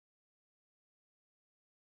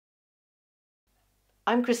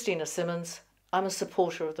I'm Christina Simmonds. I'm a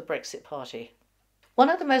supporter of the Brexit Party. One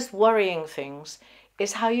of the most worrying things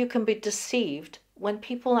is how you can be deceived when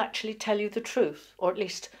people actually tell you the truth, or at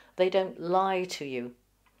least they don't lie to you.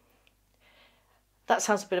 That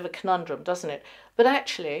sounds a bit of a conundrum, doesn't it? But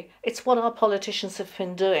actually, it's what our politicians have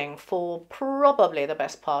been doing for probably the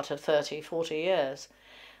best part of 30, 40 years.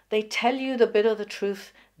 They tell you the bit of the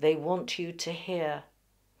truth they want you to hear.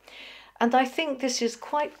 And I think this is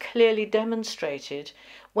quite clearly demonstrated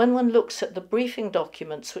when one looks at the briefing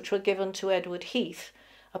documents which were given to Edward Heath,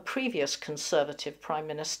 a previous Conservative Prime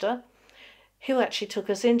Minister, who actually took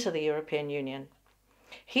us into the European Union.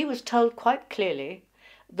 He was told quite clearly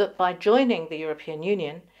that by joining the European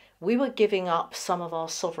Union, we were giving up some of our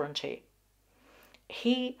sovereignty.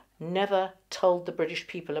 He never told the British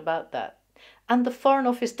people about that. And the Foreign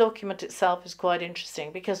Office document itself is quite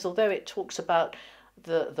interesting because although it talks about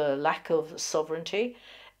the lack of sovereignty,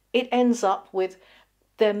 it ends up with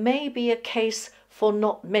there may be a case for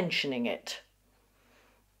not mentioning it.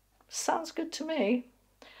 Sounds good to me.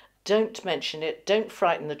 Don't mention it, don't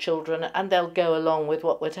frighten the children, and they'll go along with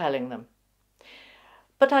what we're telling them.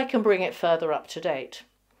 But I can bring it further up to date.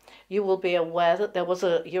 You will be aware that there was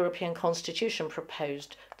a European constitution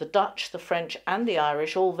proposed. The Dutch, the French and the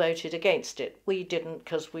Irish all voted against it. We didn't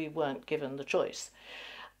because we weren't given the choice.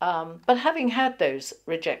 But having had those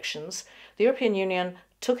rejections, the European Union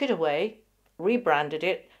took it away, rebranded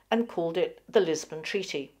it and called it the Lisbon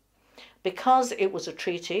Treaty. Because it was a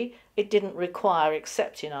treaty, it didn't require,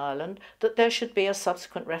 except in Ireland, that there should be a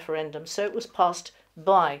subsequent referendum, so it was passed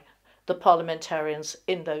by the parliamentarians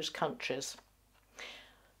in those countries.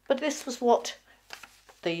 But this was what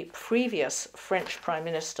the previous French Prime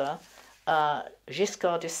Minister,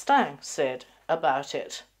 Giscard d'Estaing, said about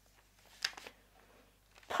it.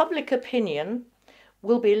 Public opinion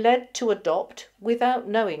will be led to adopt, without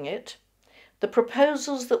knowing it, the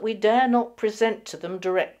proposals that we dare not present to them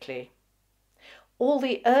directly. All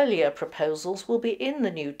the earlier proposals will be in the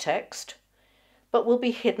new text, but will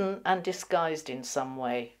be hidden and disguised in some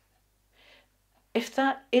way. If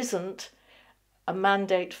that isn't a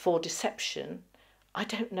mandate for deception, I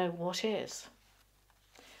don't know what is.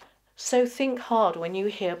 So think hard when you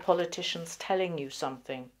hear politicians telling you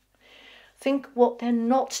something. Think what they're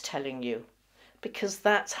not telling you, because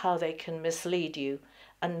that's how they can mislead you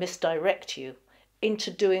and misdirect you into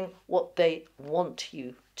doing what they want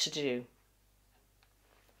you to do.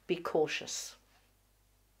 Be cautious.